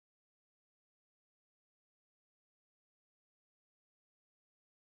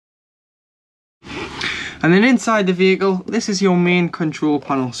And then inside the vehicle, this is your main control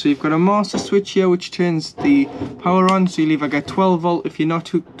panel. So you've got a master switch here which turns the power on, so you'll either get 12 volt if you're not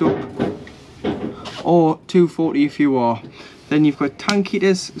hooked up, or 240 if you are. Then you've got tank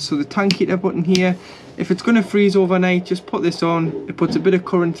heaters, so the tank heater button here, if it's going to freeze overnight, just put this on. It puts a bit of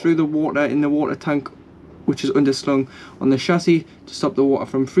current through the water in the water tank, which is underslung on the chassis to stop the water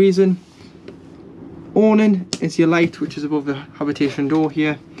from freezing. Awning is your light, which is above the habitation door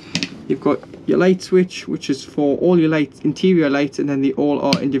here. You've got your light switch, which is for all your lights, interior lights, and then they all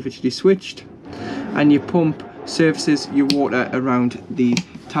are individually switched. And your pump services your water around the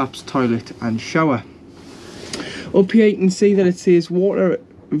taps, toilet and shower. Up here you can see that it says water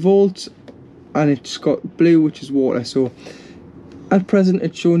volts, and it's got blue, which is water. So at present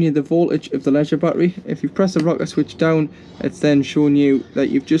it's showing you the voltage of the leisure battery. If you press the rocker switch down, it's then showing you that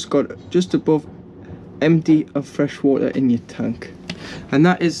you've just got just above empty of fresh water in your tank. And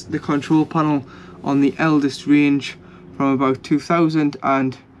that is the control panel on the Elddis range from about 2000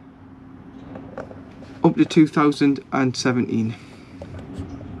 and up to 2017.